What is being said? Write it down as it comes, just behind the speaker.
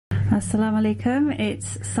Assalamu alaikum.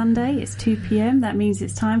 It's Sunday, it's 2 p.m. That means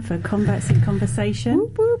it's time for Converts in Conversation.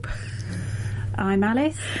 Whoop, whoop. I'm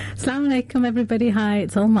Alice. Assalamu alaikum, everybody. Hi,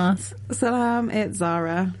 it's Almas. Salam, it's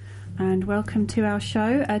Zara. And welcome to our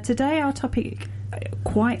show. Today our topic,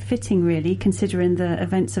 quite fitting really, considering the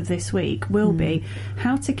events of this week, will be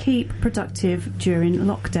how to keep productive during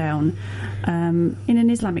lockdown, in an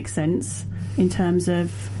Islamic sense, in terms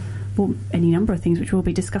of any number of things which we'll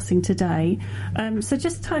be discussing today. So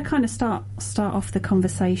just to kind of start off the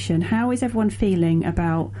conversation, how is everyone feeling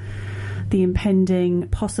about the impending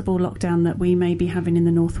possible lockdown that we may be having in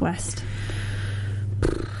the Northwest?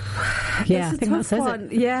 Yeah, I think that says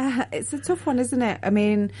it. Yeah, it's a tough one, isn't it? I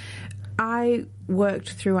mean, I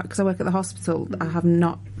worked through, because I work at the hospital, I have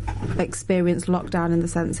not experienced lockdown in the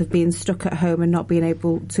sense of being stuck at home and not being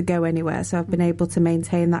able to go anywhere. So I've been able to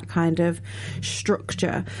maintain that kind of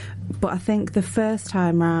structure. But I think the first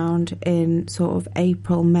time round in sort of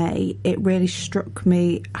April, May, it really struck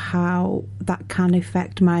me how that can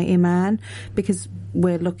affect my iman, because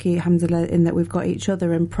we're lucky, alhamdulillah, in that we've got each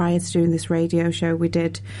other. And prior to doing this radio show, we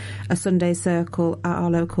did a Sunday circle at our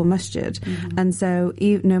local masjid. And so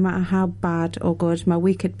no matter how bad or good my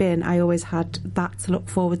week had been, I always had that to look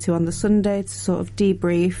forward to on the Sunday to sort of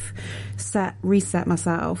debrief, reset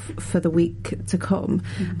myself for the week to come.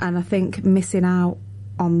 And I think missing out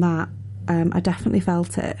on that, I definitely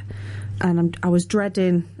felt it. And I was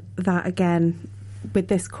dreading that again with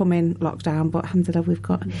this coming lockdown, but alhamdulillah we've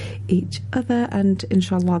got each other, and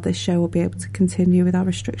inshallah this show will be able to continue with our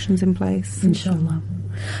restrictions in place. Inshallah.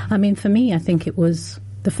 I mean, for me, I think it was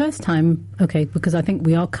the first time, because I think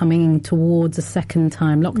we are coming towards a second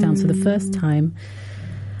time lockdown. So the first time,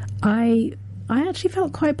 I actually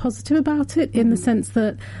felt quite positive about it, in the sense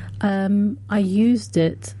that I used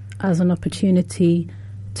it as an opportunity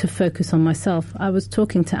to focus on myself. I was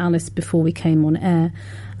talking to Alice before we came on air,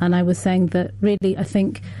 and I was saying that really I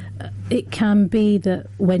think it can be that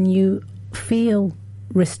when you feel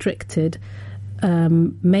restricted,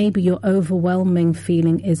 maybe your overwhelming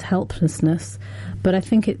feeling is helplessness, but I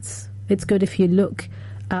think it's good if you look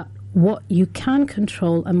at what you can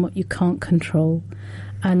control and what you can't control.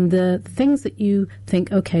 And the things that you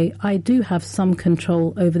think, I do have some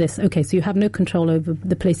control over this. So you have no control over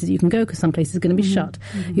the places you can go, because some places are going to be shut.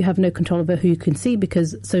 You have no control over who you can see,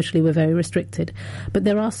 because socially we're very restricted. But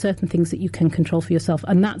there are certain things that you can control for yourself.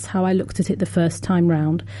 And that's how I looked at it the first time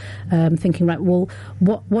round, thinking,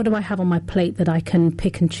 what do I have on my plate that I can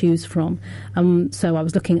pick and choose from? So I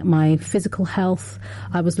was looking at my physical health.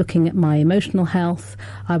 I was looking at my emotional health.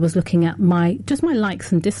 I was looking at my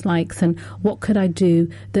likes and dislikes, and what could I do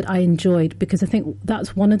that I enjoyed, because I think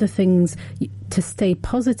that's one of the things to stay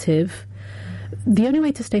positive. The only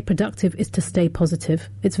way to stay productive is to stay positive.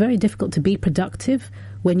 It's very difficult to be productive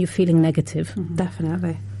when you're feeling negative.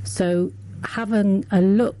 Definitely. So having a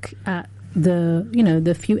look at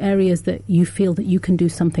the few areas that you feel that you can do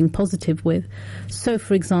something positive with. So,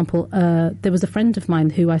 for example, there was a friend of mine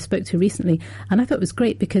who I spoke to recently, and I thought it was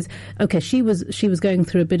great because, she was going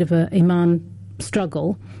through a bit of a iman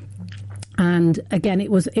struggle. And again, it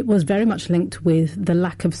was very much linked with the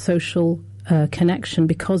lack of social connection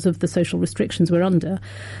because of the social restrictions we're under.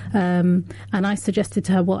 And I suggested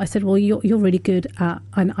to her, I said, you're really good at,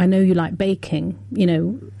 I know you like baking,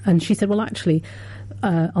 and she said, actually,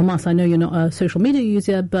 Almas, I know you're not a social media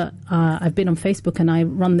user, but I've been on Facebook, and I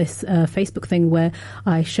run this Facebook thing where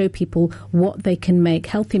I show people what they can make,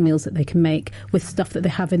 healthy meals that they can make with stuff that they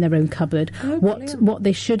have in their own cupboard, what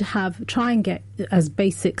they should have, try and get as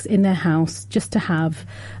basics in their house just to have,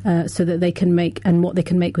 so that they can make, and what they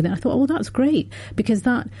can make with it. I thought, that's great, because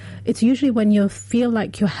it's usually when you feel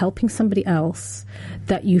like you're helping somebody else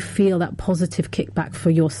that you feel that positive kickback for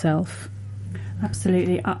yourself.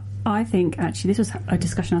 Absolutely. I think, actually, this was a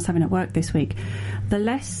discussion I was having at work this week. The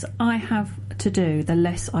less I have to do, the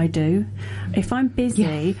less I do. If I'm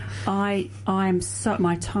busy, my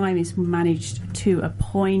time is managed to a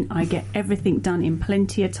point. I get everything done in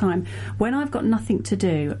plenty of time. When I've got nothing to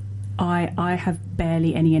do, I have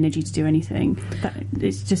barely any energy to do anything.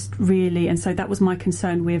 It's just really, and so that was my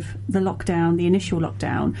concern with the lockdown, the initial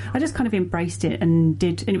lockdown. I just kind of embraced it and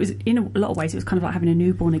it was, in a lot of ways, it was kind of like having a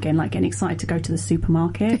newborn again, like getting excited to go to the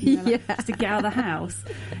supermarket, just to get out of the house.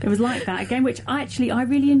 It was like that again, which I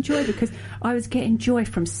really enjoyed, because I was getting joy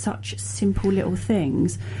from such simple little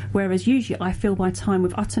things, whereas usually I fill my time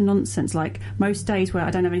with utter nonsense. Like most days where I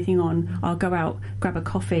don't have anything on, I'll go out, grab a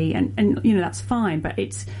coffee, and that's fine, but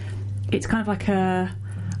it's kind of like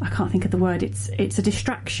I can't think of the word. It's a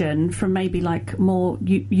distraction from maybe like more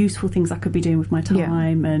useful things I could be doing with my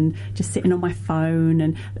time, and just sitting on my phone.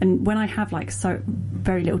 And when I have like so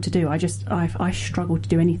very little to do, I struggle to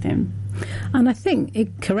do anything. And I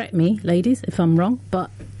think, correct me, ladies, if I'm wrong, but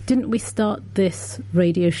didn't we start this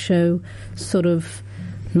radio show sort of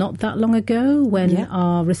not that long ago when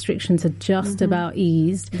our restrictions had just about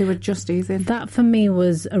eased? They were just easing. That for me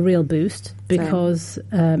was a real boost because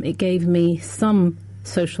it gave me some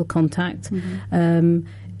social contact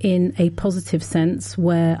in a positive sense,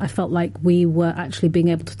 where I felt like we were actually being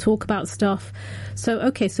able to talk about stuff.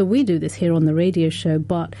 So we do this here on the radio show,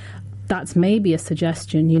 but that's maybe a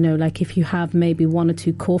suggestion, like if you have maybe one or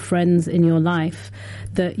two core friends in your life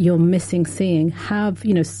that you're missing seeing, have,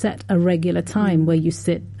 set a regular time where you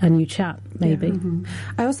sit and you chat, maybe. Yeah.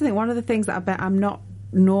 I also think one of the things that I bet I'm not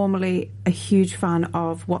normally a huge fan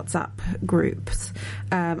of WhatsApp groups,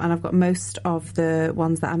 and I've got most of the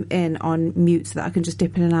ones that I'm in on mute so that I can just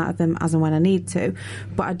dip in and out of them as and when I need to.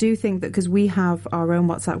 But I do think that because we have our own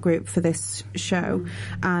WhatsApp group for this show,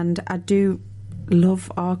 and I do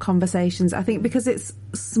love our conversations. I think because it's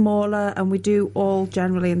smaller and we do all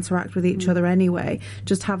generally interact with each other anyway,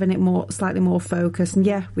 just having it slightly more focused.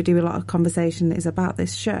 And we do a lot of conversation that is about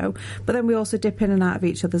this show, but then we also dip in and out of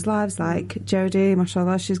each other's lives. Like Jodie,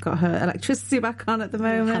 mashallah, she's got her electricity back on at the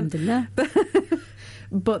moment.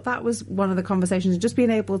 But that was one of the conversations, just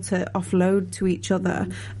being able to offload to each other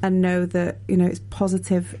and know that, it's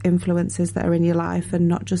positive influences that are in your life and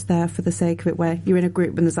not just there for the sake of it, where you're in a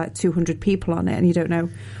group and there's like 200 people on it and you don't know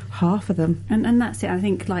half of them. And that's it. I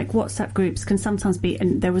think like WhatsApp groups can sometimes be,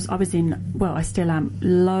 and I still am,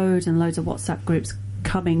 loads and loads of WhatsApp groups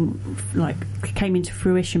came into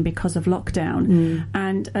fruition because of lockdown.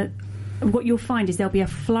 And what you'll find is there'll be a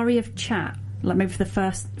flurry of chat, like maybe for the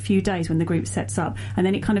first few days when the group sets up, and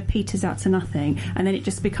then it kind of peters out to nothing, and then it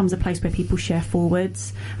just becomes a place where people share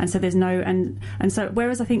forwards, and so there's no and so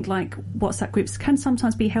whereas I think like WhatsApp groups can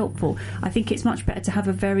sometimes be helpful, I think it's much better to have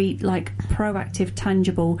a very like proactive,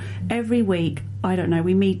 tangible, every week, I don't know,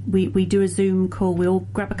 we meet, we do a Zoom call, we all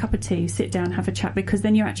grab a cup of tea, sit down, have a chat, because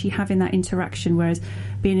then you're actually having that interaction, whereas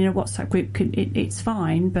being in a WhatsApp group it's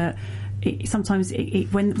fine, but sometimes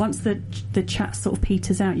once the chat sort of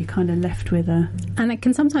peters out, you're kind of left with and it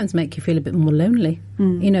can sometimes make you feel a bit more lonely.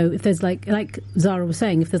 If there's like Zara was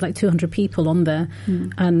saying, if there's like 200 people on there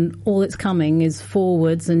and all that's coming is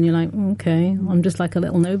forwards, and you're like, okay, I'm just like a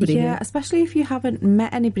little nobody here. Especially if you haven't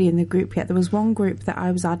met anybody in the group yet. There was one group that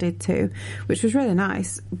I was added to, which was really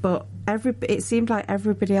nice, but it seemed like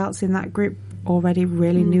everybody else in that group already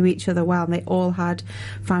really knew each other well, and they all had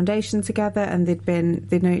foundation together, and they'd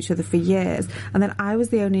known each other for years. And then I was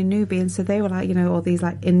the only newbie, and so they were like, all these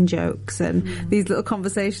like in jokes and these little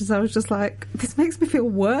conversations. I was just like, this makes me feel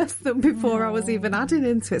worse than before I was even adding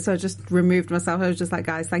into it. So I just removed myself. I was just like,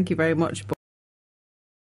 guys, thank you very much.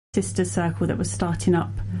 Sister circle that was starting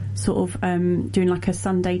up, sort of doing like a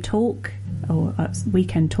Sunday talk or a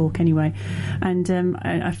weekend talk anyway, and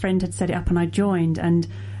a friend had set it up and I joined, and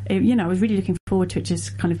I was really looking forward to it,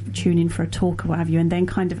 just kind of tune in for a talk or what have you, and then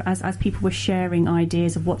kind of as people were sharing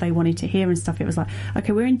ideas of what they wanted to hear and stuff, it was like,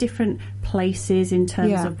 okay, we're in different places in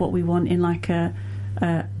terms of what we want in like a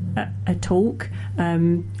talk.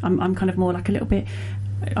 I'm kind of more like a little bit,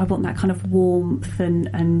 I want that kind of warmth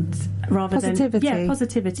and rather positivity. Than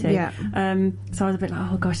positivity. So I was a bit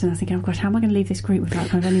like, oh gosh, and I was thinking, oh gosh, how am I going to leave this group without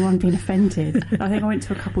kind of anyone being offended? I think I went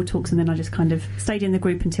to a couple of talks and then I just kind of stayed in the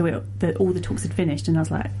group until all the talks had finished, and I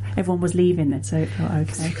was like, everyone was leaving it, so it felt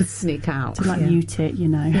okay. So you could sneak out to mute it,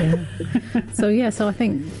 So I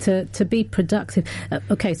think to be productive.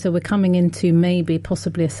 Okay, so we're coming into maybe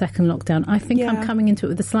possibly a second lockdown. I think I'm coming into it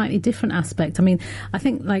with a slightly different aspect. I mean, I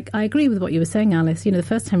think like I agree with what you were saying, Alice.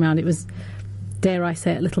 The first time around it was, dare I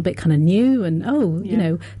say, a little bit kind of new,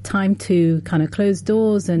 and time to kind of close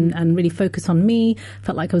doors and really focus on me.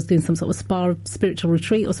 Felt like I was doing some sort of spa spiritual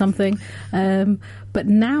retreat or something. But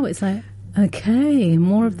now it's like, okay,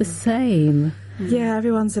 more of the same. Yeah,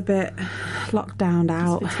 everyone's a bit locked down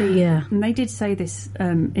out. Yeah, and they did say this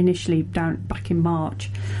initially back in March.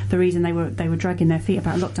 The reason they were dragging their feet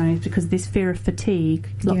about lockdown is because this fear of fatigue,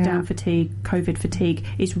 lockdown fatigue, COVID fatigue,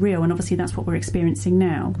 is real, and obviously that's what we're experiencing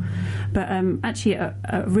now. But actually,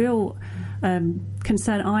 a real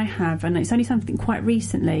concern I have, and it's only something quite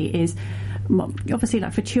recently, is obviously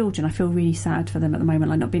like for children, I feel really sad for them at the moment,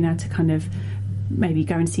 like not being able to kind of maybe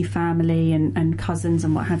go and see family and cousins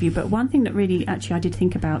and what have you. But one thing that really actually I did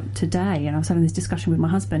think about today, and I was having this discussion with my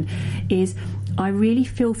husband, is I really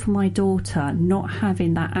feel for my daughter not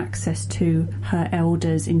having that access to her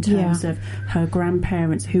elders in terms of her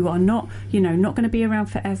grandparents, who are not going to be around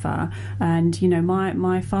forever. And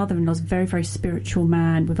my father-in-law's a very, very spiritual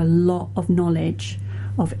man with a lot of knowledge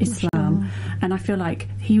of Islam, and I feel like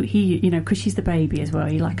he because she's the baby as well,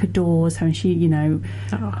 he like adores her, and she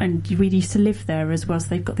and we used to live there as well, so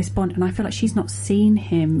they've got this bond, and I feel like she's not seen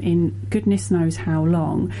him in goodness knows how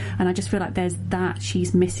long, and I just feel like there's that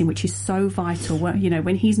she's missing, which is so vital.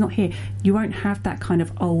 When he's not here, you won't have that kind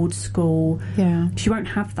of old school, she won't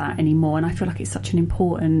have that anymore, and I feel like it's such an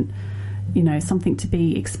important something to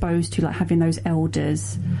be exposed to, like having those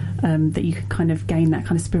elders that you can kind of gain that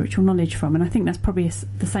kind of spiritual knowledge from. And I think that's probably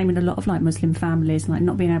the same in a lot of like Muslim families, like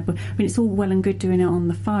not being able, it's all well and good doing it on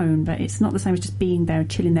the phone, but it's not the same as just being there and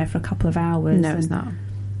chilling there for a couple of hours. No, it's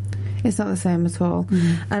not the same at all.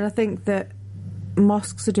 And I think that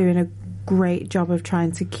mosques are doing a great job of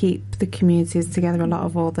trying to keep the communities together. A lot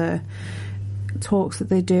of all the talks that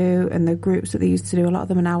they do and the groups that they used to do, a lot of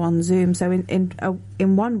them are now on Zoom. So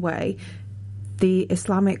in one way, the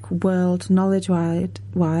Islamic world,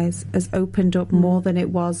 knowledge-wise, has opened up more than it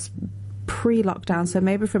was pre-lockdown. So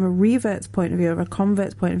maybe from a revert's point of view or a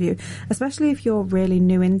convert's point of view, especially if you're really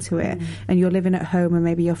new into it and you're living at home and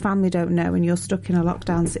maybe your family don't know and you're stuck in a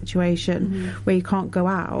lockdown situation where you can't go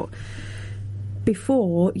out.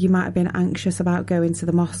 Before, you might have been anxious about going to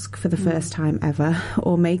the mosque for the first time ever,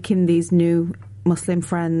 or making these new Muslim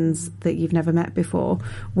friends that you've never met before,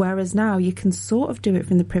 whereas now you can sort of do it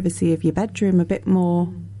from the privacy of your bedroom a bit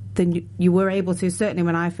more than you were able to, certainly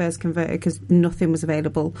when I first converted, because nothing was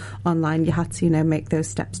available online. You had to make those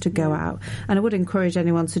steps to go out, and I would encourage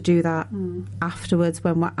anyone to do that afterwards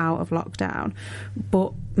when we're out of lockdown,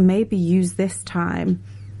 but maybe use this time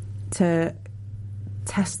to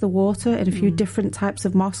test the water in a few different types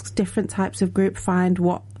of mosques, different types of group, find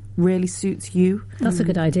what really suits you. That's a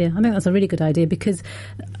good idea. I think that's a really good idea, because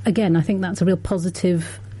again, I think that's a real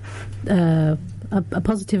positive a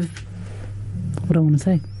positive, what do I want to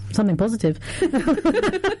say? Something positive.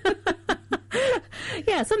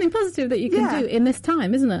 Yeah, something positive that you can do in this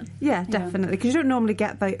time, isn't it? Yeah, definitely, because you don't normally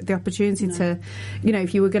get the opportunity to,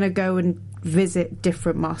 if you were going to go and visit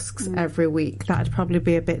different mosques every week, that'd probably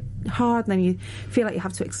be a bit hard, and then you feel like you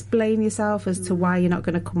have to explain yourself as to why you're not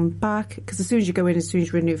going to come back, because as soon as you go in, as soon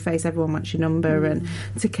as you're a new face, everyone wants your number and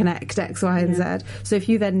to connect X, Y and Z. So if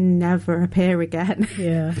you then never appear again,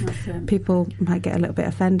 people might get a little bit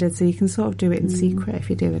offended, so you can sort of do it in secret if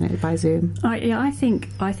you're doing it by Zoom. I think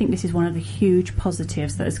this is one of the huge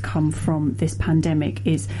positives that has come from this pandemic,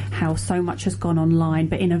 is how so much has gone online,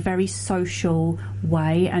 but in a very social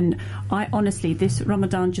way. And I honestly, this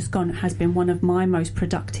Ramadan just gone has been one of my most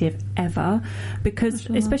productive ever, because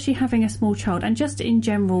especially having a small child, and just in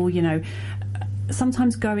general,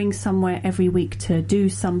 sometimes going somewhere every week to do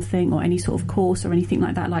something, or any sort of course or anything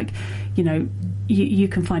like that, like, you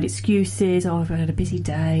can find excuses. Oh, I've had a busy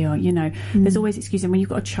day, or there's always excuses. And when you've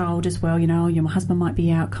got a child as well, my husband might be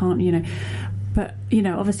out, can't. But,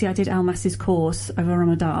 obviously I did Almas's course over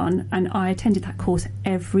Ramadan, and I attended that course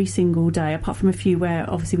every single day, apart from a few where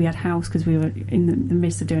obviously we had house, because we were in the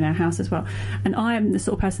midst of doing our house as well. And I am the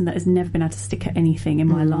sort of person that has never been able to stick at anything in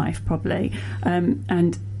my life, probably.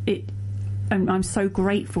 And I'm so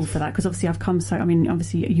grateful for that, because obviously I've come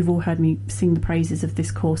obviously you've all heard me sing the praises of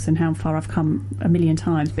this course and how far I've come a million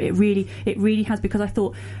times, but it really has, because I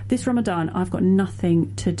thought, this Ramadan I've got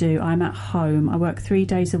nothing to do, I'm at home, I work 3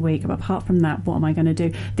 days a week, but apart from that, what am I going to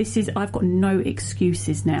do? I've got no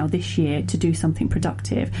excuses now this year to do something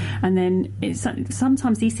productive. And then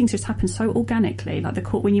sometimes these things just happen so organically, like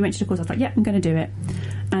when you mentioned the course, I was like, yeah, I'm going to do it.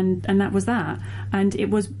 And that was that. And it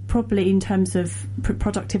was probably, in terms of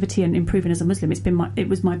productivity and improving as a Muslim, it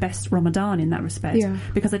was my best Ramadan in that respect,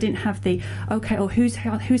 because I didn't have whose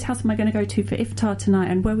house am I going to go to for iftar tonight,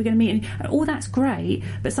 and where are we going to meet, and all that's great,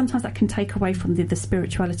 but sometimes that can take away from the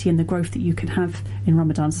spirituality and the growth that you can have in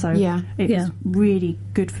Ramadan. So it was really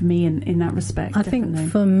good for me in that respect. I think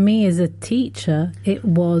for me as a teacher, it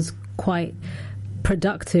was quite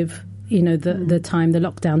productive, the time, the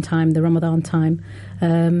lockdown time, the Ramadan time,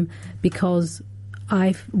 because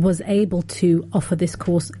I was able to offer this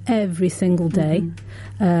course every single day.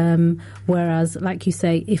 Whereas, like you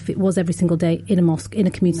say, if it was every single day in a mosque, in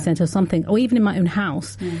a community centre or something, or even in my own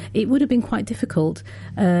house, it would have been quite difficult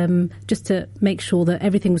just to make sure that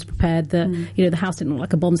everything was prepared, that, the house didn't look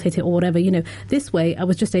like a bomb's hit it or whatever. This way I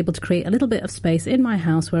was just able to create a little bit of space in my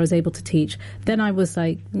house where I was able to teach. Then I was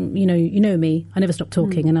like, you know me, I never stopped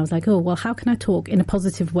talking. And I was like, oh, well, how can I talk in a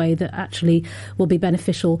positive way that actually will be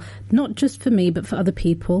beneficial, not just for me, but for other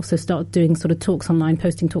people? So start doing sort of talks online,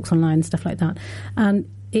 posting talks online and stuff like that. And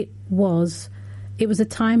it was a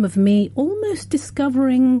time of me almost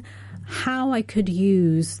discovering how I could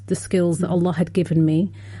use the skills that Allah had given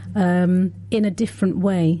me in a different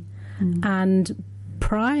way. And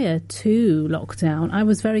prior to lockdown, I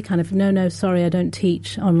was very kind of, no, sorry, I don't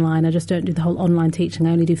teach online. I just don't do the whole online teaching.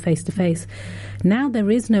 I only do face-to-face. Now there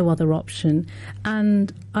is no other option.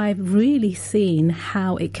 And I've really seen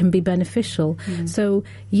how it can be beneficial. So,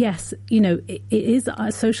 yes, it is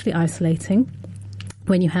socially isolating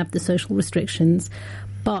when you have the social restrictions.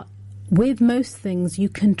 But with most things, you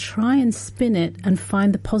can try and spin it and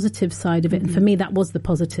find the positive side of it. And for me, that was the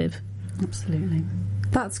positive. Absolutely.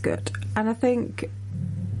 That's good. And I think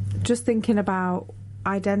just thinking about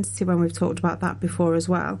identity, when we've talked about that before as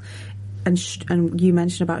well, and you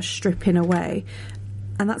mentioned about stripping away,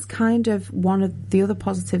 and that's kind of one of the other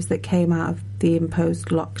positives that came out of the imposed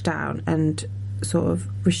lockdown and sort of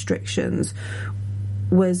restrictions,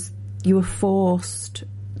 was you were forced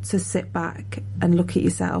to sit back and look at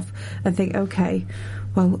yourself and think, okay,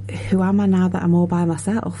 well, who am I now that I'm all by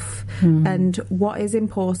myself? And what is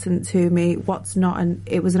important to me, what's not? And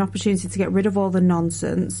it was an opportunity to get rid of all the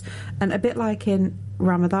nonsense. And a bit like in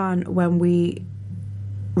Ramadan, when we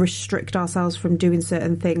restrict ourselves from doing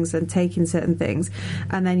certain things and taking certain things,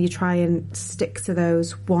 and then you try and stick to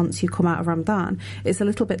those once you come out of Ramadan, it's a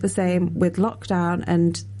little bit the same with lockdown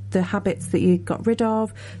and the habits that you got rid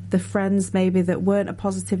of, the friends maybe that weren't a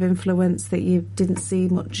positive influence that you didn't see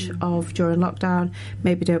much of during lockdown,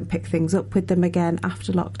 maybe don't pick things up with them again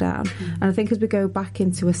after lockdown. And I think as we go back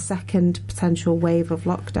into a second potential wave of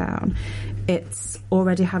lockdown, it's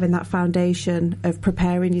already having that foundation of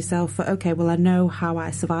preparing yourself for, okay, well, I know how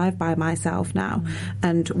I survive by myself now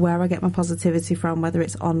and where I get my positivity from, whether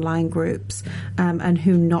it's online groups and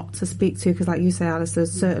who not to speak to, because like you say, Alice,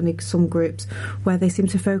 there's certainly some groups where they seem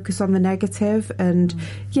to focus on the negative. And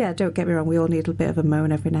yeah, don't get me wrong, we all need a bit of a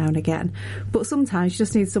moan every now and again, but sometimes you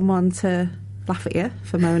just need someone to laugh at you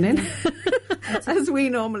for moaning as we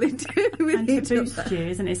normally do with and to boost you,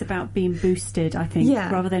 isn't it? It's about being boosted, I think,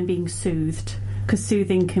 rather than being soothed, because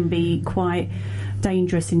soothing can be quite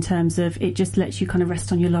dangerous in terms of it just lets you kind of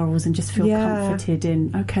rest on your laurels and just feel comforted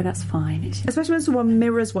in, okay, that's fine. It's just... Especially when someone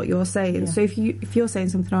mirrors what you're saying. So if you're saying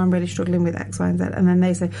something, oh, I'm really struggling with X, Y and Z, and then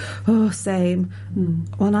they say, oh, same,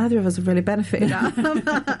 well, neither of us have really benefited out of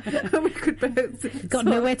that. We could both got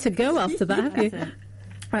nowhere to go after that, have you?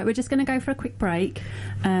 Right, we're just going to go for a quick break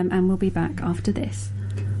and we'll be back after this.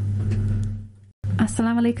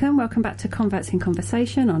 Assalamu alaikum, welcome back to Converts in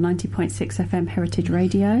Conversation on 90.6 FM Heritage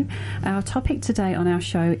Radio. Our topic today on our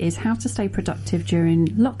show is how to stay productive during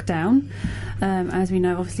lockdown. As we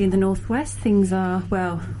know, obviously in the Northwest, things are,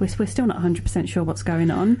 well, we're still not 100% sure what's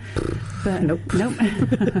going on. But nope.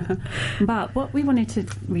 But what we wanted to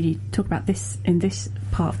really talk about in this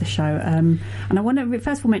part of the show, and I want to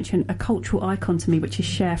first of all mention a cultural icon to me, which is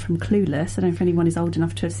Cher from Clueless. I don't know if anyone is old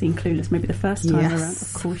enough to have seen Clueless, maybe the first time around.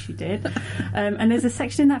 Of course you did. And there's a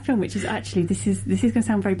section in that film which is actually, this is going to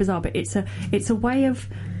sound very bizarre, but it's a way of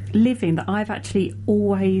living that I've actually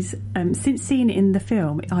always, since seeing it in the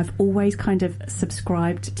film, I've always kind of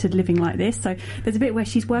subscribed to living like this. So there's a bit where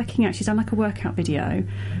she's working out, she's done like a workout video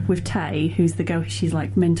with Tay, who's the girl she's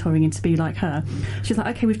like mentoring into be like her. She's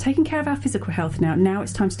like, okay, we've taken care of our physical health now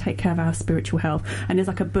it's time to take care of our spiritual health. And there's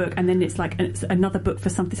like a book, and then it's another book for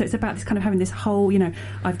something. So it's about this kind of having this whole,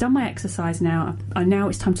 I've done my exercise now, now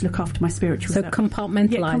it's time to look after my spiritual self.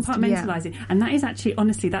 Compartmentalising. And that is actually,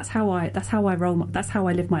 honestly, that's how I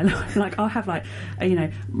live my life. Like I'll have a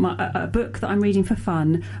book that I'm reading for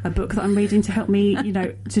fun, a book that I'm reading to help me,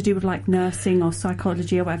 to do with like nursing or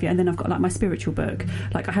psychology or whatever, and then I've got like my spiritual book.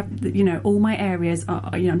 Like I have, all my areas are,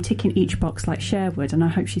 I'm ticking each box like Cher would, and I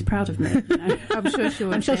hope she's proud of me. I'm sure she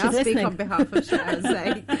will. I'm sure she's listening. Speak on behalf of Cher and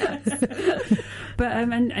say yes. But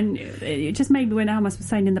and it just made me, when Almas was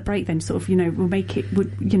saying in the break, then sort of, we'll make it,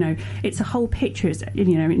 it's a whole picture. It's,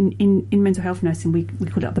 in mental health nursing, we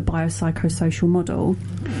call it the biopsychosocial model.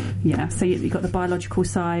 Yeah, so you've got the biological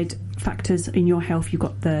side, factors in your health, you've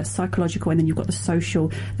got the psychological, and then you've got the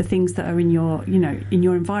social, the things that are in your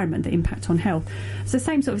environment that impact on health. It's the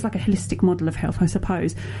same sort of, like a holistic model of health, I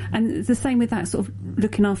suppose. And it's the same with that sort of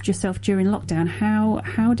looking after yourself during lockdown.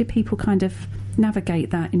 How did people kind of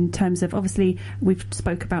navigate that, in terms of, obviously we've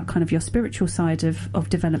spoke about kind of your spiritual side of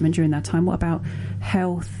development during that time. What about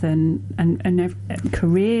health and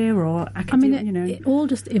career or academic? It all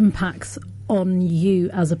just impacts on you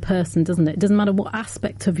as a person, doesn't it? It doesn't matter what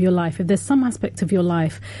aspect of your life. If there's some aspect of your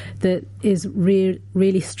life that is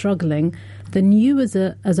really struggling, then you as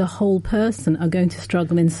a whole person are going to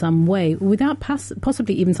struggle in some way without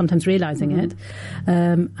possibly even sometimes realising it,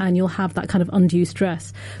 and you'll have that kind of undue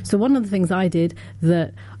stress. So one of the things I did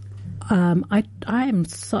that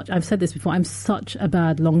I've said this before, I'm such a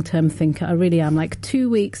bad long-term thinker. I really am. Like 2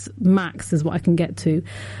 weeks max is what I can get to.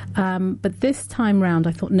 But this time round,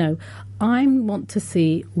 I thought, no, I want to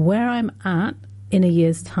see where I'm at in a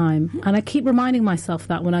year's time. And I keep reminding myself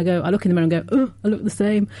that when I look in the mirror and go, oh, I look the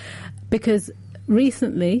same. Because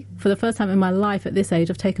recently, for the first time in my life at this age,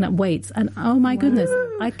 I've taken up weights. And oh my goodness,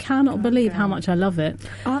 I cannot believe how much I love it.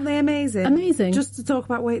 Aren't they amazing? Amazing. Just to talk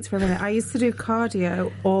about weights for a minute, I used to do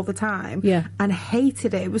cardio all the time and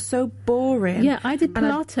hated it. It was so boring. Yeah, I did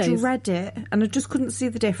Pilates. And I dread it. And I just couldn't see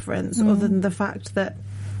the difference other than the fact that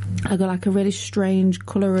I got like a really strange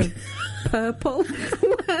colour of purple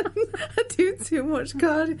when I do too much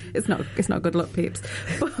cardio. It's not good luck, peeps.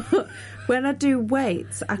 But when I do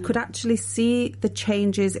weights, I could actually see the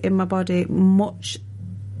changes in my body much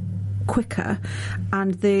quicker,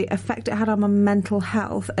 and the effect it had on my mental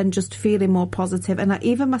health and just feeling more positive. And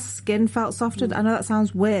even my skin felt softer. I know that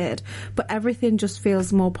sounds weird, but everything just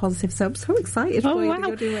feels more positive. So I'm so excited for you that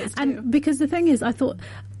you're doing weights too. And because the thing is, I thought,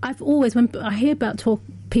 I've always, when I hear about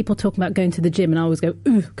people talking about going to the gym, and I always go,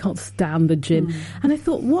 ooh, can't stand the gym. And I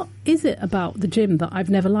thought, what is it about the gym that I've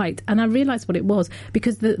never liked? And I realised what it was,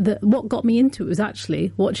 because what got me into it was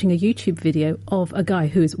actually watching a YouTube video of a guy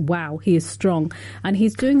who is, he is strong. And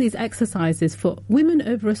he's doing these exercises for women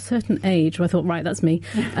over a certain age. I thought, right, that's me.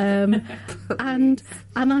 And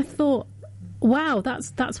I thought, wow,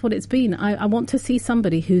 that's what it's been. I want to see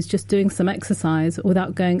somebody who's just doing some exercise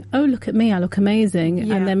without going, oh, look at me, I look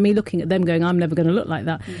amazing. And then me looking at them going, I'm never going to look like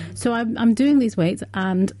that. So I'm doing these weights,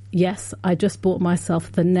 and yes, I just bought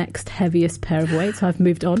myself the next heaviest pair of weights. I've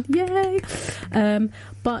moved on. Yay! And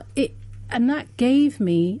that gave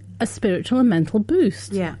me a spiritual and mental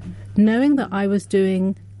boost. Yeah. Knowing that I was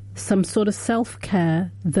doing some sort of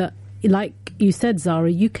self-care that, like you said, Zara,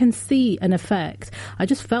 you can see an effect. I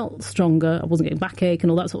just felt stronger. I wasn't getting backache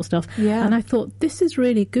and all that sort of stuff. Yeah. And I thought, this is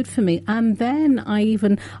really good for me. And then I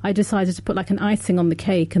decided to put like an icing on the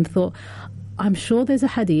cake and thought, I'm sure there's a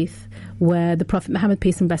hadith where the Prophet Muhammad,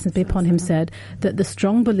 peace and blessings be upon him, said that the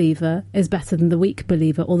strong believer is better than the weak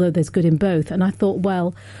believer, although there's good in both. And I thought,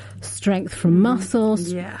 well, strength from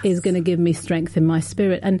muscles is going to give me strength in my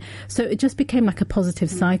spirit. And so it just became like a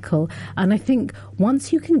positive cycle. And I think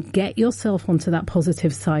once you can get yourself onto that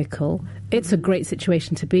positive cycle, it's a great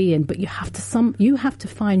situation to be in. But you have to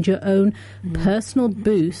find your own personal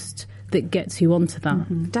boost that gets you onto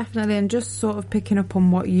that. Definitely. And just sort of picking up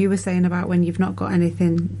on what you were saying about when you've not got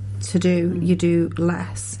anything to do, you do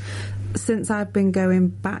less. Since I've been going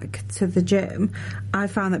back to the gym, I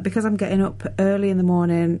found that because I'm getting up early in the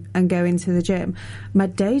morning and going to the gym, my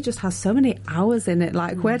day just has so many hours in it.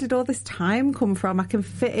 Like, where did all this time come from? I can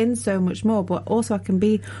fit in so much more, but also I can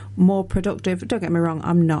be more productive. Don't get me wrong,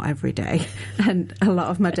 I'm not every day, and a lot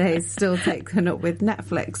of my days still taken up with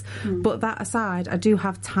Netflix. But that aside, I do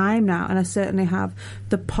have time now, and I certainly have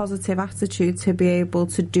the positive attitude to be able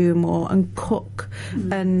to do more and cook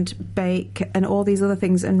and bake and all these other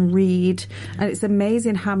things and read. And it's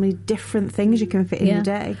amazing how many different things you can fit in a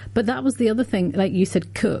day. But that was the other thing, like you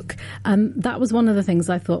said, cook. And that was one of the things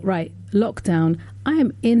I thought, right, lockdown, I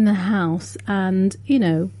am in the house and,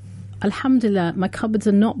 alhamdulillah, my cupboards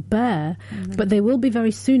are not bare, but they will be very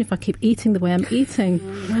soon if I keep eating the way I'm eating.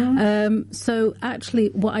 So actually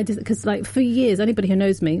what I did, because like for years, anybody who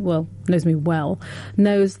knows me well,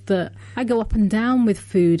 knows that I go up and down with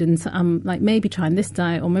food, and so I'm like maybe trying this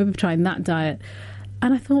diet or maybe trying that diet.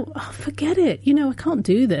 And I thought, forget it. I can't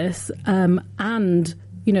do this and,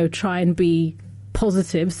 try and be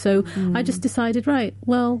positive. So I just decided, right,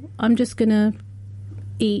 well, I'm just going to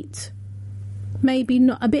eat maybe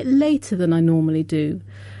not a bit later than I normally do.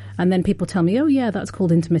 And then people tell me, oh, yeah, that's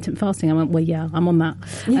called intermittent fasting. I went, well, yeah, I'm on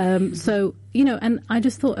that. So, you know, and I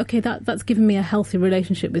just thought, okay, that's given me a healthy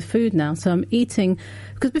relationship with food now. So I'm eating,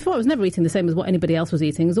 because before I was never eating the same as what anybody else was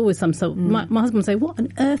eating. There's always some, so my husband would say, what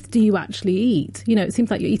on earth do you actually eat? You know, it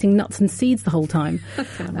seems like you're eating nuts and seeds the whole time.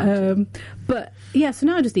 But yeah, so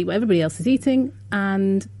now I just eat what everybody else is eating,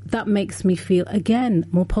 and that makes me feel, again,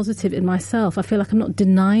 more positive in myself. I feel like I'm not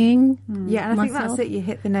denying Yeah, and I think myself. that's it. You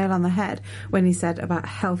hit the nail on the head when you said about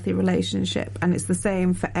healthy relationship, and it's the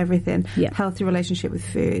same for everything. Yeah. Healthy relationship with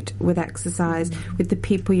food, with exercise, with the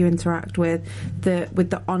people you interact with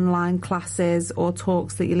the online classes or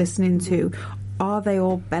talks that you're listening to. Are they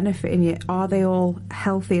all benefiting you? Are they all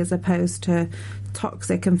healthy as opposed to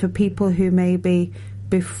toxic? And for people who maybe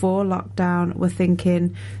before lockdown were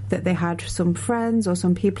thinking that they had some friends or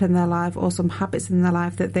some people in their life or some habits in their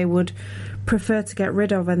life that they would prefer to get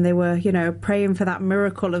rid of, and they were, you know, praying for that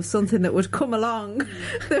miracle of something that would come along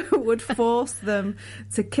that would force them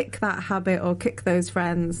to kick that habit or kick those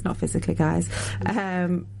friends, not physically, guys.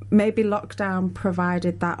 Maybe lockdown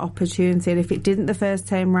provided that opportunity, and if it didn't the first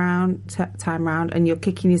time round, and you're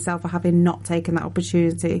kicking yourself for having not taken that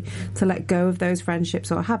opportunity to let go of those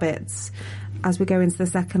friendships or habits, as we go into the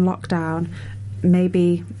second lockdown,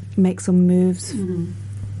 maybe make some moves.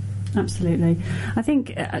 Absolutely. I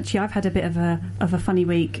think actually I've had a bit of a funny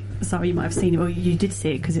week. Sorry, you might have seen it, or you did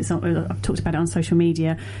see it because I've talked about it on social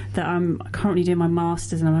media, that I'm currently doing my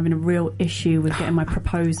masters and I'm having a real issue with getting my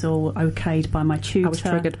proposal okayed by my tutor. I was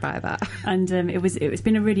triggered by that, and it's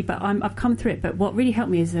been a really. But I've come through it. But what really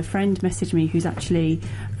helped me is a friend messaged me who's actually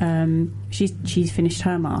she's finished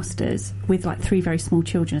her masters with like 3 very small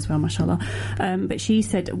children as well, mashallah. But she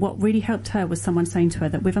said what really helped her was someone saying to her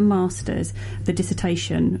that with a masters, the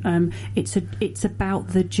dissertation. It's about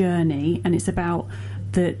the journey, and it's about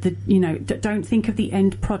the you know, don't think of the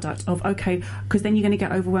end product of okay, because then you're going to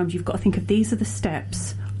get overwhelmed. You've got to think of these are the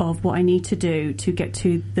steps of what I need to do to get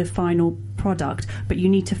to the final product, but you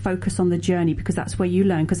need to focus on the journey, because that's where you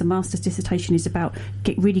learn, because a master's dissertation is about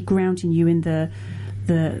really grounding you in the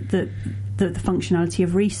functionality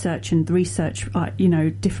of research and research, you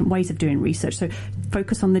know, different ways of doing research. So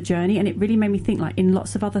focus on the journey. And it really made me think, like, in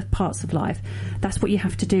lots of other parts of life, that's what you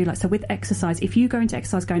have to do. Like, so with exercise, if you go into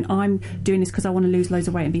exercise going, I'm doing this because I want to lose loads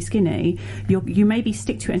of weight and be skinny, you maybe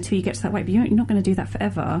stick to it until you get to that weight, but you're not going to do that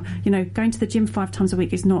forever. You know, going to the gym 5 times a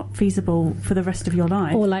week is not feasible for the rest of your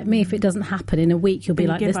life. Or like me, if it doesn't happen in a week, you'll be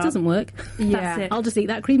like, this doesn't work. Yeah. That's it. I'll just eat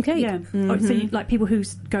that cream cake. Yeah. So you, like people who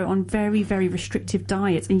go on very, very restrictive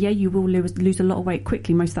diets, and you will lose a lot of weight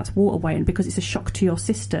quickly. Most of that's water weight, and because it's a shock to your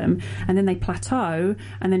system, and then they plateau,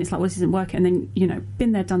 and then it's like, well, this isn't working. And then, you know,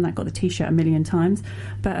 been there, done that, got the t-shirt a million times.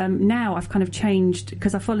 But now I've kind of changed,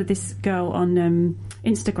 because I followed this girl on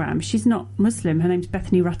Instagram. She's not Muslim. Her name's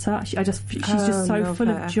Bethany Rutter. She's just so full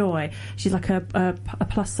of joy. She's like a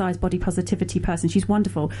plus size body positivity person. She's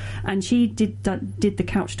wonderful. And she did the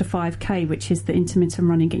Couch to 5K, which is the intermittent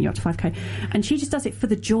running, getting you up to 5K. And she just does it for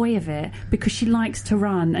the joy of it, because she likes to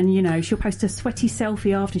run. And, you know, she'll post a sweaty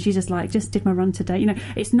selfie after, and she's just like, just did my run today. You know,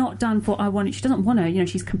 it's not done for I want it. She doesn't want to, you know,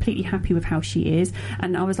 she's completely happy with how she is.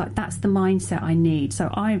 And I was like, that's the mindset I need. So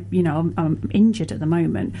I'm injured at the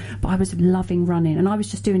moment, but I was loving running, and I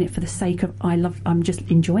was just doing it for the sake of I'm just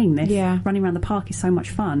enjoying this. Yeah. Running around the park is so much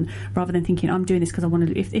fun, rather than thinking I'm doing this because I want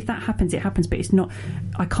to. If that happens, it happens, but it's not.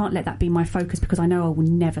 I can't let that be my focus, because I know I will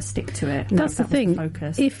never stick to it. That's the thing.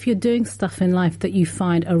 If you're doing stuff in life that you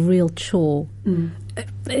find a real chore,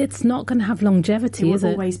 it's not going to have longevity, is it? It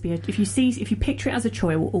will always be. If you picture it as a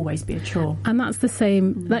chore, it will always be a chore. And that's the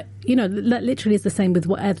same. Like, you know, that literally is the same with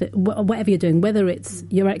whatever you're doing, whether it's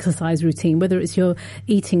your exercise routine, whether it's your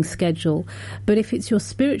eating schedule. But if it's your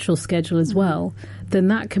spiritual schedule as well, then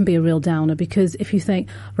that can be a real downer, because if you think,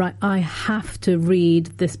 right, I have to read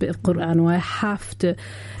this bit of Quran, or I have to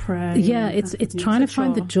pray. Yeah, it's trying to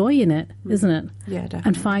find the joy in it, isn't it? Yeah, definitely.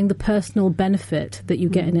 And find the personal benefit that you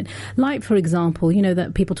get in it. Like, for example, you know,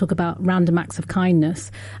 that people talk about random acts of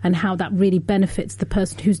kindness and how that really benefits the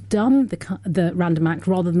person who's done the random act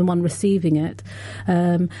rather than the one receiving it.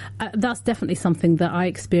 That's definitely something that I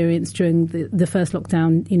experienced during the first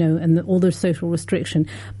lockdown, you know, and all the social restriction.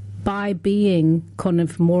 By being kind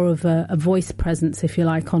of more of a voice presence, if you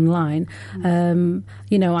like, online,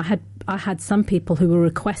 you know, I had some people who were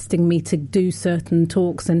requesting me to do certain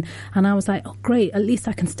talks, and I was like, oh, great, at least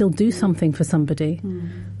I can still do something for somebody.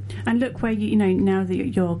 And look where you know now that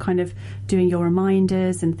you're kind of doing your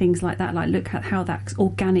reminders and things like that. Like look at how that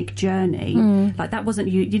organic journey, like that wasn't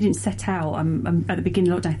you didn't set out at the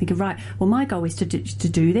beginning of lockdown thinking, right, well my goal is to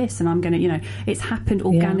do this, and I'm going to, you know, it's happened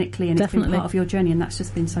organically, and definitely. It's been part of your journey, and that's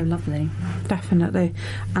just been so lovely. Definitely.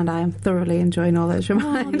 And I am thoroughly enjoying all those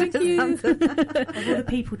reminders. Thank you. Of all the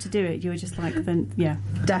people to do it, you were just like, then yeah,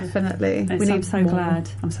 Definitely. I'm so glad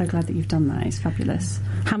that you've done that. It's fabulous.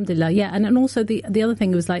 Alhamdulillah, yeah. And also the other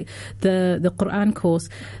thing was like the Quran course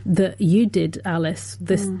that you did, Alice,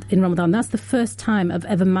 this in Ramadan. That's the first time I've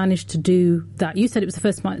ever managed to do that. You said it was the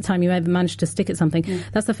first time you ever managed to stick at something.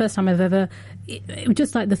 That's the first time I've ever, it was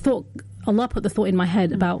just like the thought, Allah put the thought in my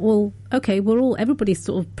head about, well, okay, everybody's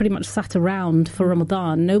sort of pretty much sat around for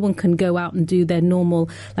Ramadan. No one can go out and do their normal,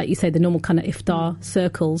 like you say, the normal kind of iftar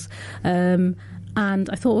circles. And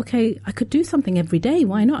I thought, okay, I could do something every day.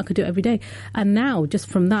 Why not? I could do it every day. And now, just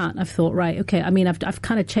from that, I've thought, right, okay, I mean, I've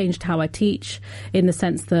kind of changed how I teach, in the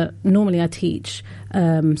sense that normally I teach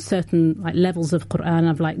certain like levels of Quran.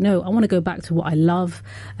 I'm like, no, I want to go back to what I love.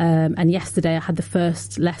 And yesterday I had the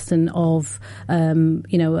first lesson of, a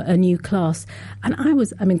new class. And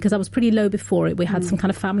because I was pretty low before it, we had some kind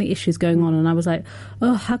of family issues going on. And I was like,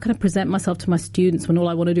 oh, how can I present myself to my students when all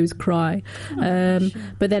I want to do is cry?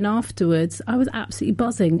 But then afterwards, I was absolutely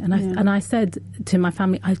buzzing. And I said to my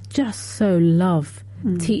family, I just so love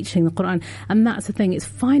teaching the Quran. And that's the thing, it's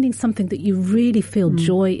finding something that you really feel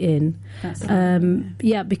joy in. That's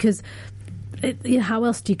because how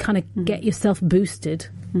else do you kind of get yourself boosted?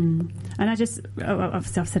 And I've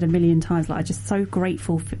said a million times, like, I'm just so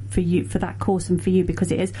grateful for you, for that course, and for you,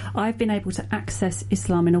 because I've been able to access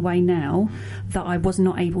Islam in a way now that I was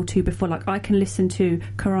not able to before. Like, I can listen to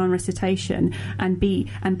Quran recitation and be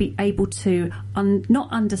able to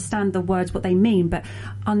not understand the words, what they mean, but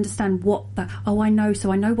understand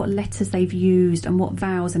I know what letters they've used and what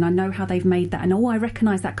vowels, and I know how they've made that, and I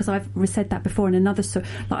recognise that because I've said that before in another. So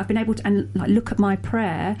like, I've been able to look at my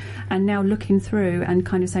prayer, and now looking through and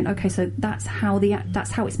kind of saying, okay, so that's how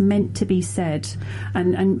it's meant to be said,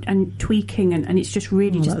 and tweaking, and it's just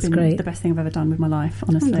really just been great. The best thing I've ever done with my life,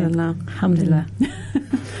 honestly. Alhamdulillah.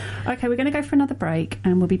 Okay, we're going to go for another break,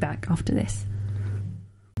 and we'll be back after this.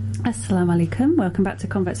 Assalamu alaikum. Welcome back to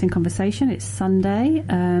Converts in Conversation. It's Sunday,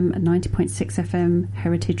 90.6 FM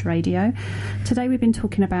Heritage Radio. Today we've been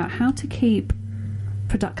talking about how to keep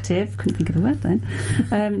productive, couldn't think of the word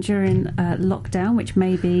then, during lockdown, which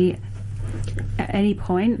may be at any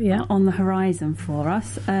point on the horizon for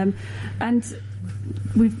us, and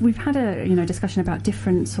we've had a discussion about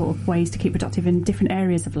different sort of ways to keep productive in different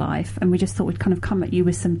areas of life, and we just thought we'd kind of come at you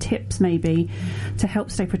with some tips maybe to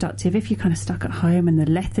help stay productive if you're kind of stuck at home and the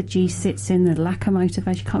lethargy sits in, the lack of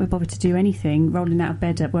motivation, you can't be bothered to do anything, rolling out of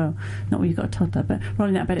bed at, well, not when you've got a toddler, but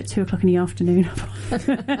rolling out of bed at 2:00 in the afternoon.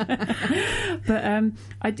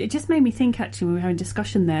 But it just made me think, actually, when we were having a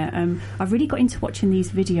discussion there, I've really got into watching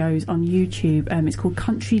these videos on YouTube. It's called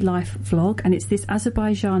Country Life Vlog, and it's this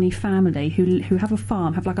Azerbaijani family who have a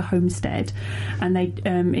farm, have like a homestead, and they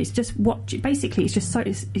it's just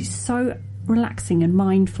it's so relaxing and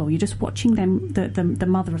mindful. You're just watching them, the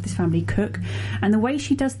mother of this family, cook, and the way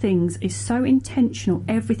she does things is so intentional.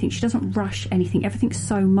 Everything, she doesn't rush anything, everything's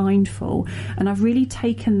so mindful, and I've really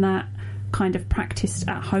taken that kind of practice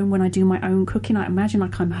at home when I do my own cooking. I imagine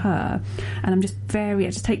like I'm her, and I'm just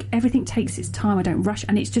everything takes its time. I don't rush,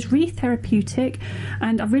 and it's just really therapeutic.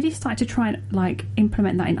 And I've really started to try and like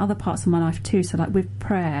implement that in other parts of my life too. So like with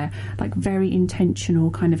prayer, like very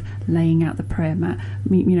intentional, kind of laying out the prayer mat,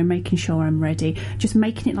 making sure I'm ready, just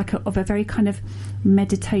making it like a very kind of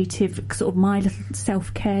meditative sort of my little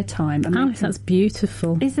self-care time. Alice, that's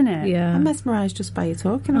beautiful, isn't it? Yeah, I'm mesmerised just by you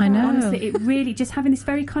talking about I know. Honestly, it really, just having this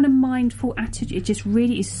very kind of mindful attitude, it just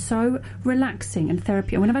really is so relaxing and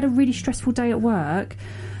therapeutic. When I've had a really stressful day at work,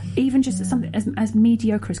 even just something as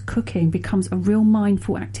mediocre as cooking becomes a real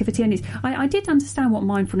mindful activity. And I did understand what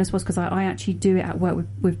mindfulness was, because I actually do it at work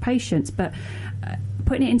with patients, but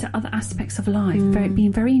putting it into other aspects of life,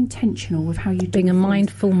 being very intentional with how you do being a things.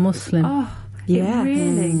 Mindful Muslim. It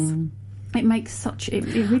really it makes such it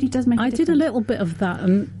really does make a difference. I did a little bit of that,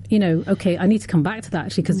 and okay, I need to come back to that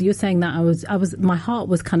actually, because you're saying that I was my heart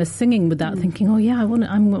was kind of singing with that, thinking, oh yeah, I want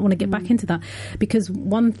to get back into that, because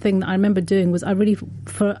one thing that I remember doing was I really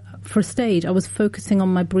for a stage I was focusing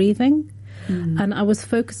on my breathing, and I was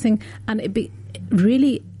focusing, and it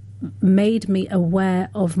really made me aware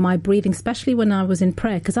of my breathing, especially when I was in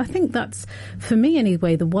prayer, because I think that's, for me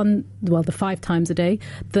anyway, the 5 times a day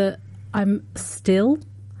that I'm still.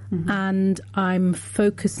 And I'm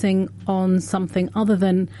focusing on something other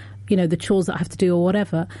than, the chores that I have to do or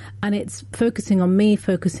whatever. And it's focusing on me,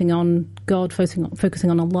 focusing on God, focusing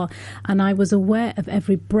on Allah. And I was aware of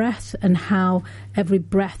every breath and how every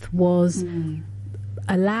breath was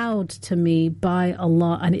allowed to me by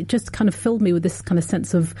Allah, and it just kind of filled me with this kind of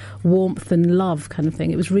sense of warmth and love kind of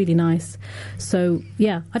thing. It was really nice. So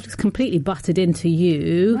yeah, I just completely butted into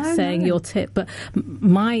you saying your tip, but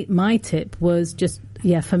my tip was just,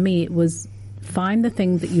 for me it was find the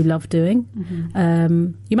thing that you love doing.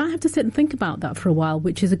 You might have to sit and think about that for a while,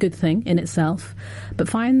 which is a good thing in itself, but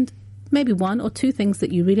find maybe one or two things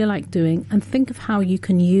that you really like doing and think of how you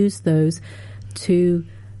can use those to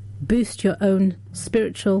boost your own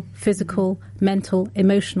spiritual, physical, mental,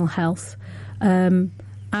 emotional health, and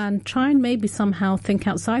try and maybe somehow think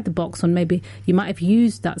outside the box on maybe you might have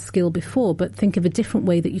used that skill before, but think of a different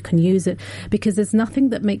way that you can use it, because there's nothing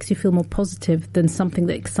that makes you feel more positive than something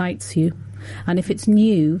that excites you. And if it's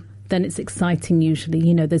new, then it's exciting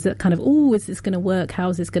usually. There's that kind of, is this going to work? How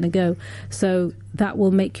is this going to go? So that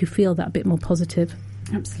will make you feel that bit more positive.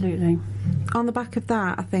 Absolutely. On the back of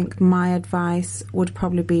that, I think my advice would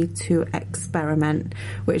probably be to experiment,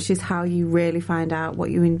 which is how you really find out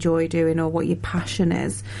what you enjoy doing or what your passion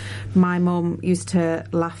is. My mum used to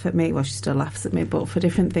laugh at me, well, she still laughs at me, but for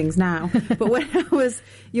different things now. But when I was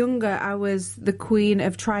younger, I was the queen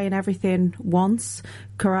of trying everything once.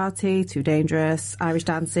 Karate, too dangerous. Irish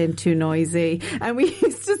dancing, too noisy. And we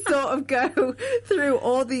used to sort of go through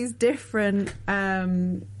all these different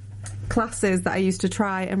classes that I used to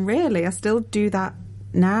try, and really I still do that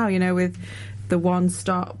now, with the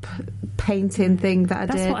one-stop painting thing that I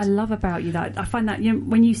did. That's what I love about you. That I find that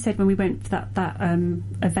when you said when we went for that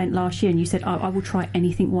event last year, and you said I will try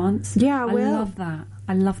anything once. Yeah, I will.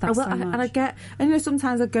 I love that so much. And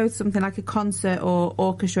sometimes I go to something like a concert or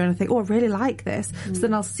orchestra and I think, I really like this. So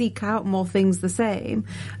then I'll seek out more things the same.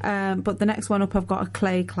 But the next one up, I've got a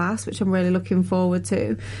clay class, which I'm really looking forward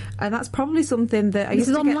to. And that's probably something that I used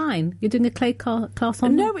to get... This is online? You're doing a clay class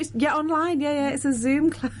online? No, it's online. Yeah, it's a Zoom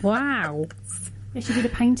class. Wow. Yeah, she did a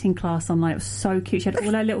painting class online. It was so cute. She had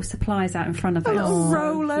all her little supplies out in front of her. A little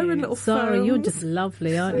roller and little Sorry, foams. you're just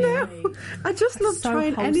lovely, aren't you? No, I just love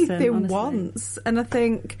trying anything once. And I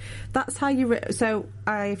think that's how you... So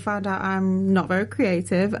I found out I'm not very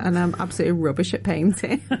creative and I'm absolutely rubbish at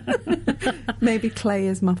painting. Maybe clay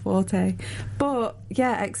is my forte. But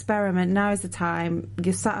yeah, experiment. Now is the time.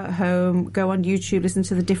 You're sat at home, go on YouTube, listen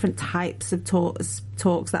to the different types of talks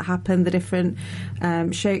that happen, the different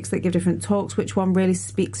sheikhs that give different talks, which one really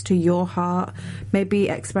speaks to your heart. Maybe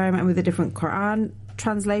experiment with the different Quran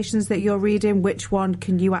translations that you're reading. Which one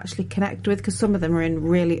can you actually connect with? Because some of them are in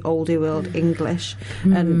really oldie world English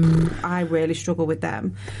and I really struggle with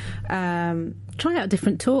them. Try out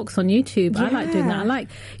different talks on YouTube. I like doing that. I like,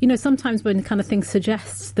 sometimes when kind of things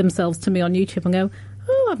suggest themselves to me on YouTube and go,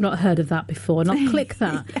 I've not heard of that before, and I'll click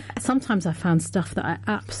that. Sometimes I found stuff that I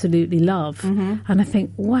absolutely love, and I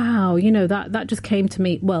think, wow, that just came to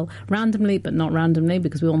me, well, randomly, but not randomly,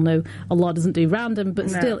 because we all know Allah doesn't do random, but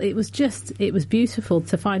still, it was beautiful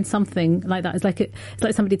to find something like that. It's like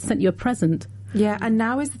somebody had sent you a present. Yeah, and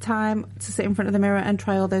now is the time to sit in front of the mirror and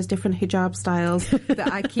try all those different hijab styles that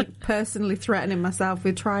I keep personally threatening myself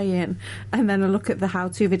with trying. And then I look at the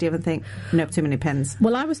how-to video and think, nope, too many pins.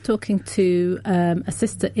 Well, I was talking to a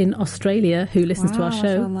sister in Australia who listens to our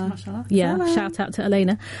show. Mashallah. Yeah, shout out to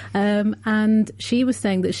Elena. And she was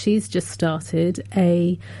saying that she's just started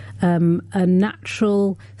a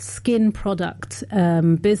natural skin product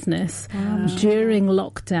business during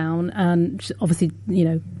lockdown, and obviously,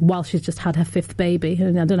 while she's just had her 5th baby,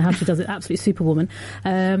 and I don't know how she does it, absolute superwoman.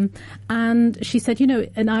 And she said,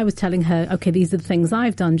 and I was telling her, okay, these are the things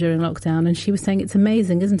I've done during lockdown, and she was saying, it's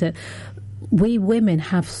amazing, isn't it? We women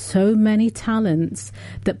have so many talents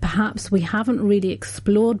that perhaps we haven't really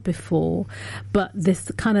explored before, but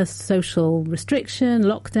this kind of social restriction,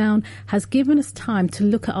 lockdown, has given us time to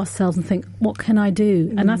look at ourselves and think, what can I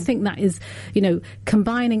do? And I think that is,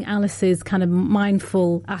 combining Alice's kind of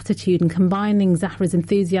mindful attitude and combining Zahra's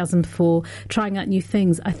enthusiasm for trying out new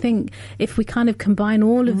things. I think if we kind of combine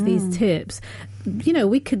all of these tips,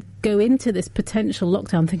 we could go into this potential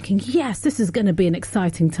lockdown thinking, yes, this is going to be an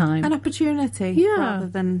exciting time. An opportunity, rather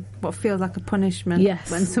than what feels like a punishment. Yes.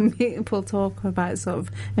 When some people talk about sort of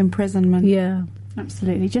imprisonment. Yeah.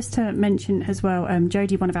 Absolutely. Just to mention as well,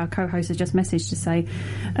 Jodie, one of our co-hosts, has just messaged to say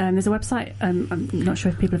there's a website, I'm not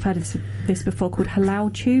sure if people have heard of this before, called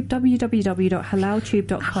HalalTube,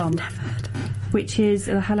 www.halaltube.com. I've never heard of it. Which is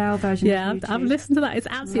a halal version of YouTube. I've listened to that. It's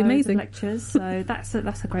absolutely Loads amazing. Of lectures, so that's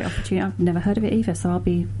a great opportunity. I've never heard of it either, so I'll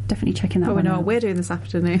be definitely checking that Well, one we know out. what we're doing this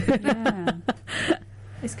afternoon. Yeah.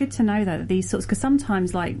 It's good to know that these sorts, because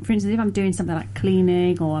sometimes, like, for instance, if I'm doing something like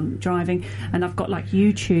cleaning or I'm driving and I've got like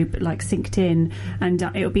YouTube like synced in, and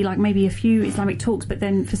it'll be like maybe a few Islamic talks, but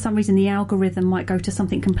then for some reason the algorithm might go to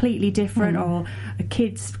something completely different, or a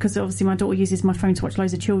kids, because obviously my daughter uses my phone to watch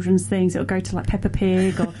loads of children's things. It'll go to like Peppa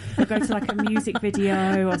Pig, or it'll go to like a music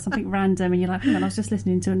video or something random, and you're like, hang on, I was just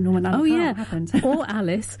listening to Norman Allen. What happened? Or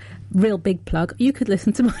Alice, real big plug, you could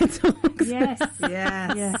listen to my talks. Yes.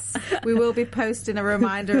 We will be posting a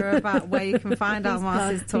reminder about where you can find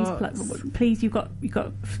Almas's talks. Please, you've got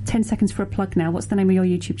 10 seconds for a plug now. What's the name of your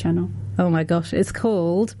YouTube channel? Oh my gosh, my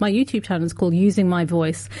YouTube channel is called Using My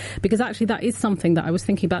Voice, because actually that is something that I was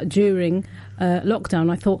thinking about during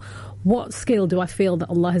lockdown. I thought, what skill do I feel that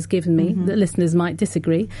Allah has given me? That listeners might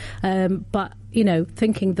disagree, but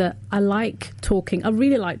thinking that I like talking, I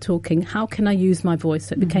really like talking. How can I use my voice?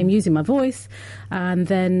 So it became Using My Voice, and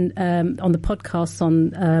then on the podcasts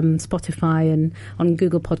on Spotify and on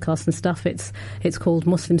Google Podcasts and stuff, it's called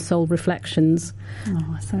Muslim Soul Reflections.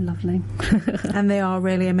 Oh, so lovely. And they are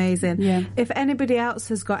really amazing. Yeah. If anybody else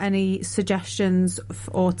has got any suggestions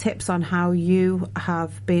or tips on how you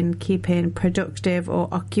have been keeping productive or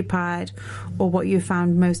occupied, or what you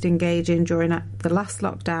found most engaging during the last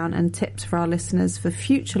lockdown, and tips for our listeners for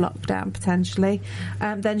future lockdown potentially,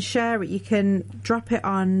 then share it. You can drop it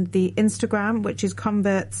on the Instagram, which is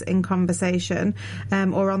Converts in Conversation,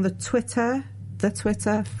 or on the Twitter.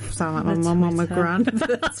 Sound like my mum on my gran.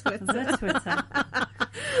 The Twitter.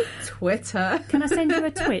 Twitter. Can I send you a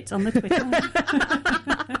twit on the Twitter?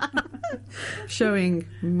 Showing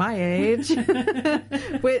my age.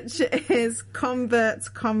 Which is Converts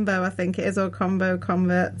Combo, I think it is, or Combo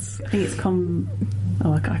Converts. I think it's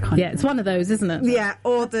I can't. Yeah, it's one of those, isn't it? Yeah,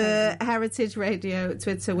 or the Heritage Radio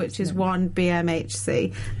Twitter, which is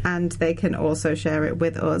 1BMHC, and they can also share it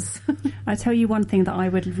with us. I tell you one thing that I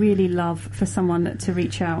would really love for someone to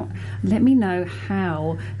reach out. Let me know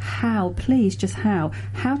how please, just how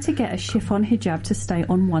to get a chiffon hijab to stay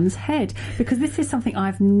on one's head, because this is something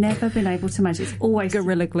I've never been able to manage. It's always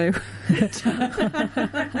Gorilla Glue. Don't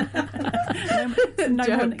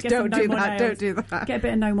do that. Get a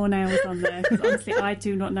bit of No More Nails on there, because honestly I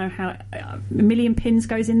do not know how a million pins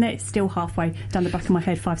goes in there. It's still halfway down the back of my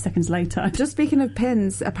head 5 seconds later. Just speaking of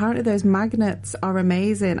pins, apparently those magnets are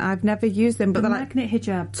amazing. I've never used them, but they're magnet like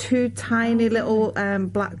hijab, two tiny little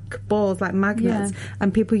black balls like magnets,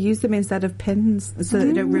 and people use them instead of pins so that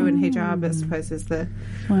they don't ruin hijab, I suppose is the...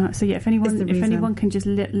 Well, so yeah, if anyone can just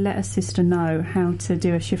let a sister know how to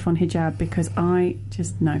do a chiffon hijab, because I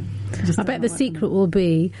just know. I bet the secret will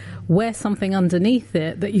be wear something underneath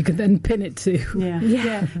it that you can then pin it to.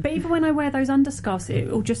 Yeah. But even when I wear those underscarves,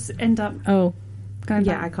 it will just end up going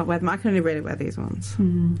back. I can't wear them. I can only really wear these ones.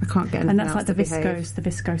 I can't get anything and that's else like the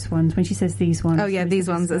viscose ones. When she says these ones, these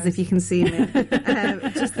ones, as if you can see me.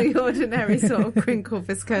 Just the ordinary sort of crinkle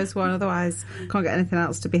viscose one. Otherwise, can't get anything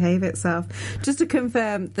else to behave itself. Just to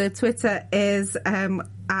confirm, the Twitter is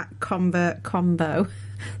at Convert Combo.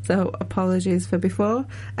 So apologies for before.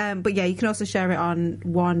 But yeah, you can also share it on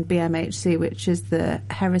 1BMHC, which is the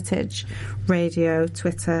Heritage Radio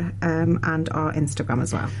Twitter, and our Instagram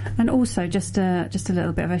as well. And also, just a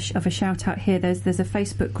little bit of a shout out here. There's a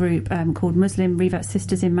Facebook group called Muslim Revert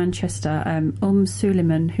Sisters in Manchester.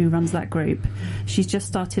 Suleiman, who runs that group, she's just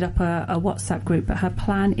started up a WhatsApp group. But her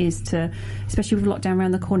plan is to, especially with lockdown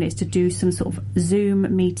around the corner, is to do some sort of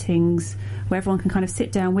Zoom meetings where everyone can kind of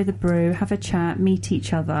sit down with a brew, have a chat, meet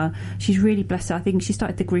each other. She's really blessed her. I think she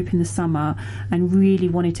started the group in the summer and really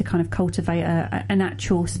wanted to kind of cultivate an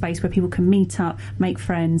actual space where people can meet up, make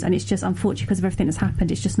friends, and it's just unfortunate because of everything that's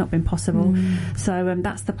happened, it's just not been possible. So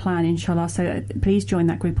that's the plan, inshallah. So please join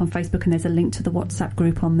that group on Facebook, and there's a link to the WhatsApp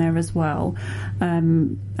group on there as well.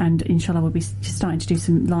 And inshallah we'll be starting to do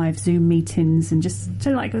some live Zoom meetings, and just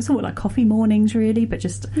so like sort of like coffee mornings really, but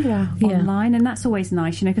just online. And that's always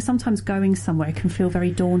nice, because sometimes going somewhere can feel very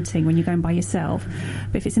daunting when you're going by yourself,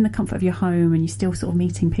 but if it's in the comfort of your home and you're still sort of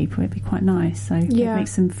meeting people, it'd be quite nice. So make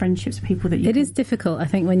some friendships with people that you... It is difficult, I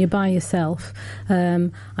think, when you're by yourself. I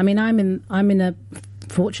mean, I'm in a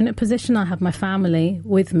fortunate position. I have my family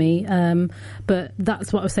with me, but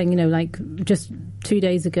that's what I was saying, like just 2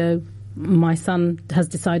 days ago my son has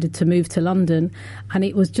decided to move to London, and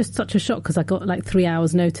it was just such a shock because I got like 3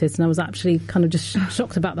 hours notice, and I was actually kind of just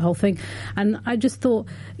shocked about the whole thing. And I just thought,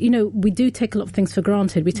 we do take a lot of things for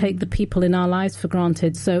granted. We take the people in our lives for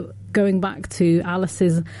granted. So going back to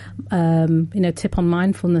Alice's tip on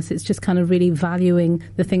mindfulness, it's just kind of really valuing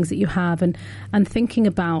the things that you have, and thinking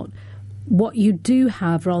about what you do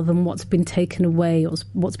have rather than what's been taken away or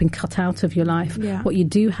what's been cut out of your life, what you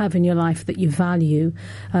do have in your life that you value,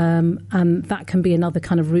 and that can be another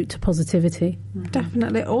kind of route to positivity.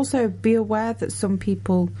 Definitely. Also, be aware that some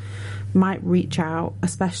people might reach out,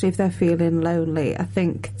 especially if they're feeling lonely. I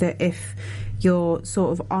think that if you're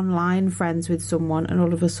sort of online friends with someone and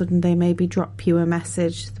all of a sudden they maybe drop you a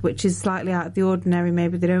message which is slightly out of the ordinary,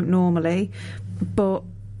 maybe they don't normally, but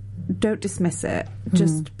don't dismiss it.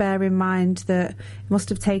 Just bear in mind that it must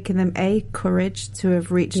have taken them courage to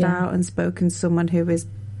have reached out and spoken to someone who is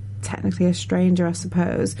technically a stranger, I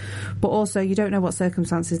suppose, but also you don't know what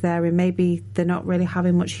circumstances they're in. Maybe they're not really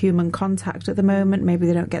having much human contact at the moment. Maybe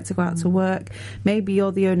they don't get to go out to work. Maybe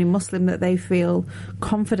you're the only Muslim that they feel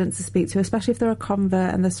confident to speak to, especially if they're a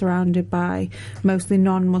convert and they're surrounded by mostly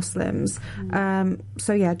non-Muslims.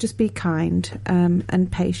 So yeah, just be kind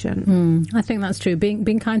and patient. I think that's true.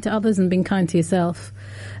 Being kind to others and being kind to yourself.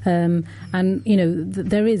 And you know,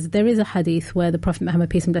 there is a hadith where the Prophet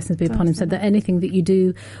Muhammad, peace and blessings be upon him, said that anything that you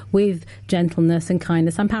do with gentleness and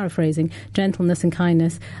kindness, I'm paraphrasing, gentleness and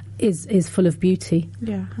kindness is full of beauty.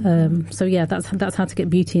 So yeah, that's how to get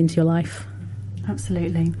beauty into your life.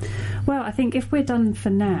 Absolutely. Well, I think if we're done for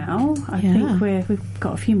now, I think we've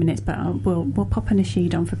got a few minutes, but we'll pop a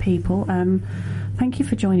nasheed on for people. Thank you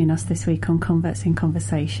for joining us this week on Converts in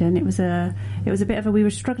Conversation. It was a bit of we were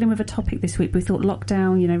struggling with a topic this week. We thought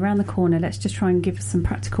lockdown, around the corner. Let's just try and give us some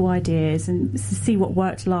practical ideas and see what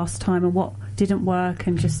worked last time and what didn't work,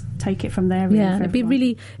 and just take it from there. Really, it'd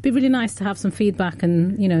be really nice to have some feedback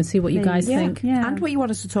and see what you guys think, and what you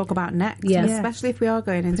want us to talk about next. Especially if we are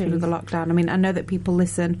going into another lockdown. I mean, I know that people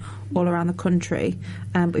listen all around the country,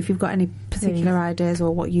 but if you've got any particular ideas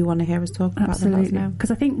or what you want to hear us talk about, then let us know.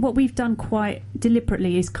 Because I think what we've done quite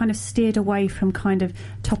deliberately is kind of steered away from kind of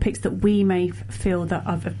topics that we may feel that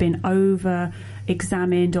have been over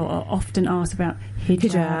examined or are often asked about.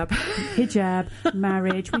 Hijab,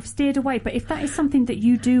 marriage. We've steered away, but if that is something that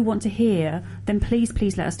you do want to hear, then please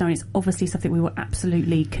let us know. And it's obviously something we will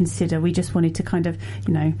absolutely consider. We just wanted to kind of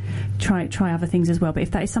try other things as well, but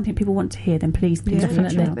if that is something people want to hear, then please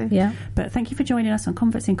definitely. But thank you for joining us on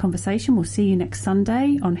Converts in Conversation. We'll see you next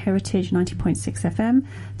Sunday on Heritage 90.6 FM.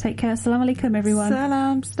 Take care. Assalamu alaikum, everyone.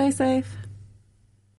 Salam. Stay safe.